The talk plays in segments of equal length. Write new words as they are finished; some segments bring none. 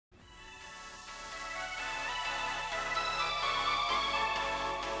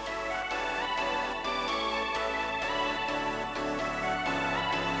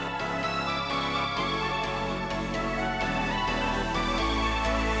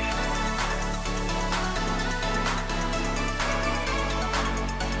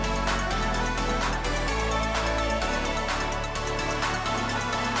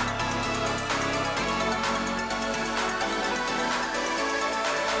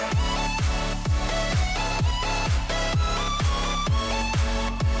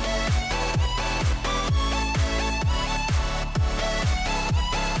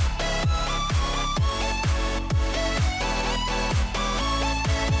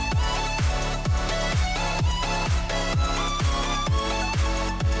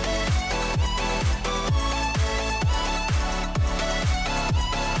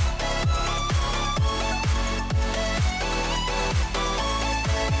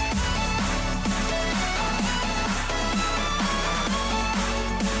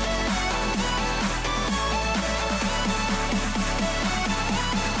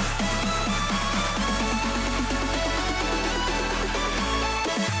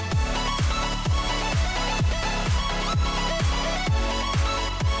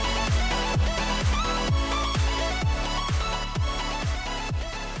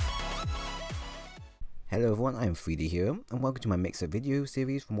everyone, I am 3D here, and welcome to my mix-up video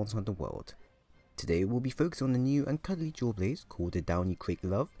series for Monster Hunter World. Today we'll be focusing on the new and cuddly dual blades called the Downy Crake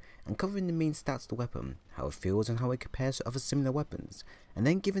Love, and covering the main stats of the weapon, how it feels and how it compares to other similar weapons, and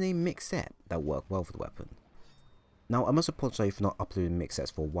then giving a mix set that work well for the weapon. Now I must apologise for not uploading mix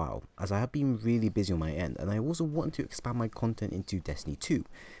sets for a while, as I have been really busy on my end, and I also wanted to expand my content into Destiny 2,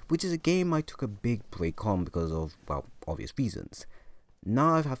 which is a game I took a big break on because of, well, obvious reasons.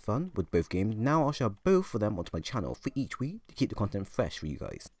 Now I've had fun with both games, now I'll share both of them onto my channel for each week to keep the content fresh for you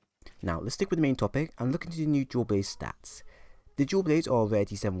guys. Now let's stick with the main topic and look into the new dual blade stats. The dual blades are a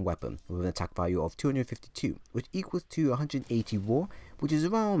rarity 7 weapon with an attack value of 252, which equals to 180 raw, which is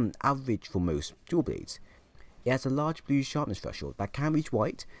around average for most dual blades. It has a large blue sharpness threshold that can reach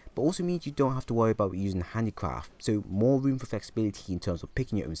white, but also means you don't have to worry about using handicraft, so more room for flexibility in terms of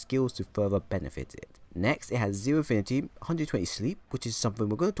picking your own skills to further benefit it. Next, it has 0 affinity, 120 sleep, which is something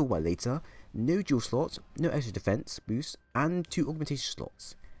we're going to talk about later, no dual slots, no extra defense boost, and 2 augmentation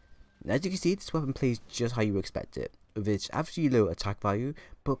slots. Now, as you can see, this weapon plays just how you expect it, with its averagely low attack value,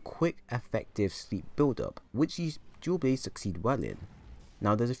 but quick, effective sleep build-up, which these dual blades succeed well in.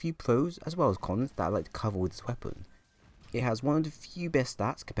 Now there's a few pros as well as cons that I like to cover with this weapon. It has one of the few best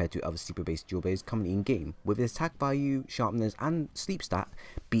stats compared to other sleeper based dual blades currently in game, with its attack value, sharpness and sleep stat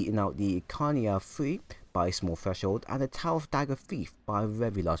beating out the Carnia 3 by a small threshold and the Tower of Dagger Thief by a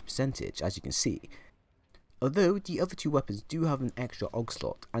very large percentage, as you can see. Although the other two weapons do have an extra AUG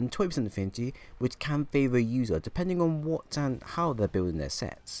slot and 20% affinity, which can favour a user depending on what and how they're building their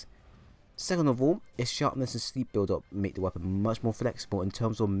sets. Second of all, its sharpness and sleep build-up make the weapon much more flexible in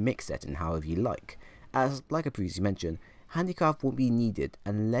terms of mix setting however you like, as like I previously mentioned, handicraft won't be needed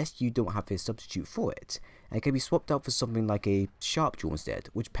unless you don't have a substitute for it, and it can be swapped out for something like a sharp jaw instead,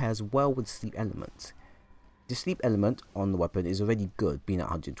 which pairs well with the sleep element. The sleep element on the weapon is already good, being at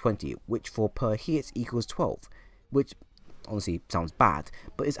 120, which for per hit equals 12, which honestly sounds bad,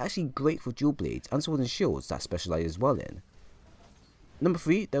 but it's actually great for dual blades and swords and shields that specialise as well in. Number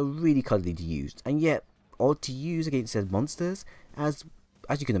 3, they're really cuddly to use, and yet odd to use against said monsters, as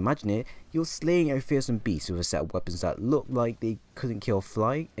you can imagine it, you're slaying a fearsome beast with a set of weapons that look like they couldn't kill a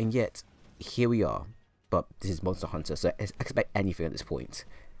fly, and yet, here we are. But this is Monster Hunter, so expect anything at this point.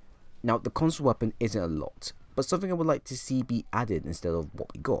 Now, the console weapon isn't a lot, but something I would like to see be added instead of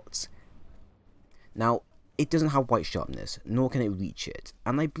what we got. Now, it doesn't have white sharpness, nor can it reach it,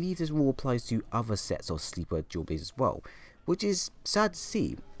 and I believe this rule applies to other sets of sleeper dual blades as well, which is sad to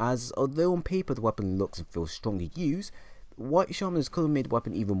see, as although on paper the weapon looks and feels strong to use, white sharpness could have made the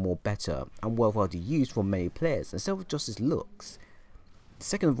weapon even more better and worthwhile to use for many players instead of just its looks.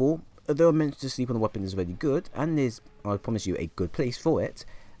 Second of all, although I mentioned the sleep on the weapon is really good, and is, I promise you, a good place for it,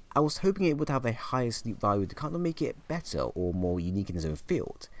 I was hoping it would have a higher sleep value to kind of make it better or more unique in its own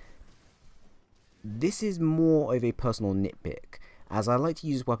field. This is more of a personal nitpick, as I like to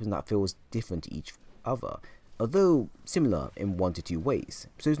use weapons that feels different to each other, although similar in 1 to 2 ways,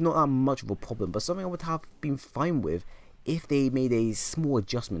 so it's not that much of a problem, but something I would have been fine with if they made a small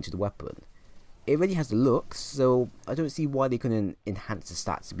adjustment to the weapon. It already has the looks, so I don't see why they couldn't enhance the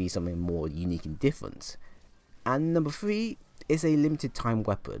stats to be something more unique and different. And number 3 is a limited time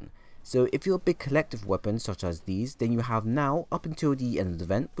weapon, so if you're a big collector of weapons such as these, then you have now up until the end of the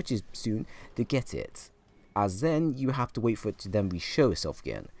event, which is soon, to get it, as then you have to wait for it to then re-show itself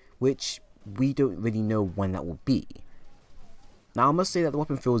again, which we don't really know when that will be. Now I must say that the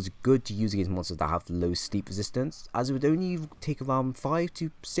weapon feels good to use against monsters that have low sleep resistance, as it would only take around 5 to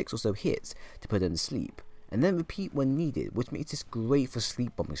 6 or so hits to put them to sleep, and then repeat when needed, which makes this great for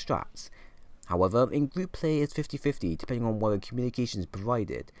sleep bombing strats. However, in group play it's 50-50 depending on whether communication is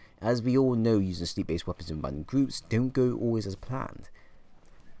provided, as we all know using sleep based weapons in random groups don't go always as planned.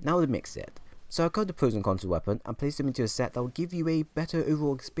 Now the mix set. So I covered the pros and cons of the weapon and placed them into a set that will give you a better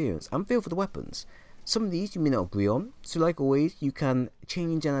overall experience and feel for the weapons. Some of these you may not agree on, so like always you can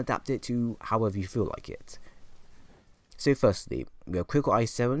change and adapt it to however you feel like it. So firstly, we have Critical Eye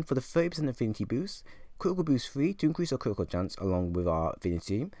 7 for the 30% affinity boost, Critical Boost 3 to increase our critical chance along with our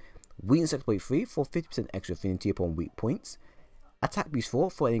affinity, Weakness Exploit 3 for 50% extra affinity upon weak points, Attack Boost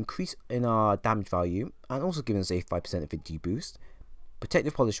 4 for an increase in our damage value and also giving us a 5% affinity boost,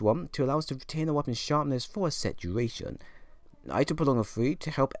 Protective Polish 1 to allow us to retain our weapon's sharpness for a set duration, Item Prolonger 3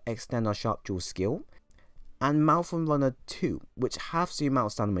 to help extend our sharp jaw skill, and Malform Runner 2 which halves the amount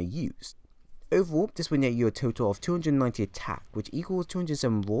of stamina used. Overall, this will net you a total of 290 attack, which equals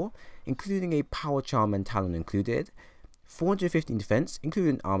 207 raw, including a Power Charm and Talon included, 415 defense,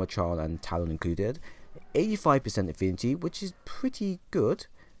 including Armor Charm and Talon included, 85% affinity, which is pretty good,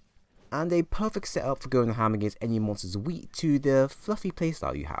 and a perfect setup for going ham against any monsters weak to the fluffy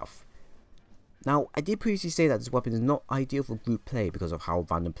playstyle you have. Now, I did previously say that this weapon is not ideal for group play because of how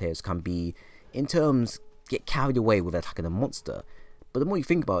random players can be, in terms, get carried away with attacking a monster, but the more you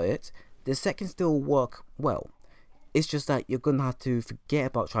think about it, the set can still work well. It's just that you're going to have to forget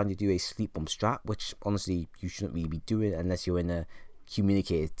about trying to do a sleep bomb strat, which honestly you shouldn't really be doing unless you're in a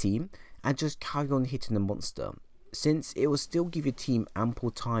communicated team, and just carry on hitting the monster, since it will still give your team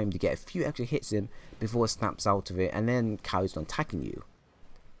ample time to get a few extra hits in before it snaps out of it and then carries on attacking you.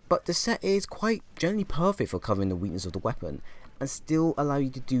 But the set is quite generally perfect for covering the weakness of the weapon and still allow you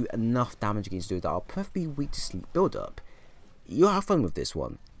to do enough damage against those that are perfectly weak to sleep build up. You'll have fun with this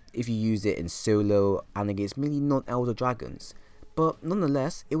one if you use it in solo and against mainly non-elder dragons, but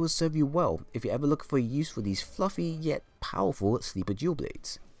nonetheless it will serve you well if you're ever looking for a use for these fluffy yet powerful sleeper dual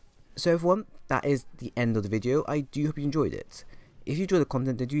blades. So everyone, that is the end of the video. I do hope you enjoyed it. If you enjoyed the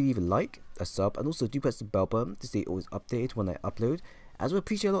content, then do leave a like, a sub, and also do press the bell button to stay always updated when I upload, as we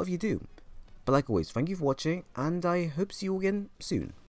appreciate a lot if you do. But like always, thank you for watching, and I hope to see you again soon.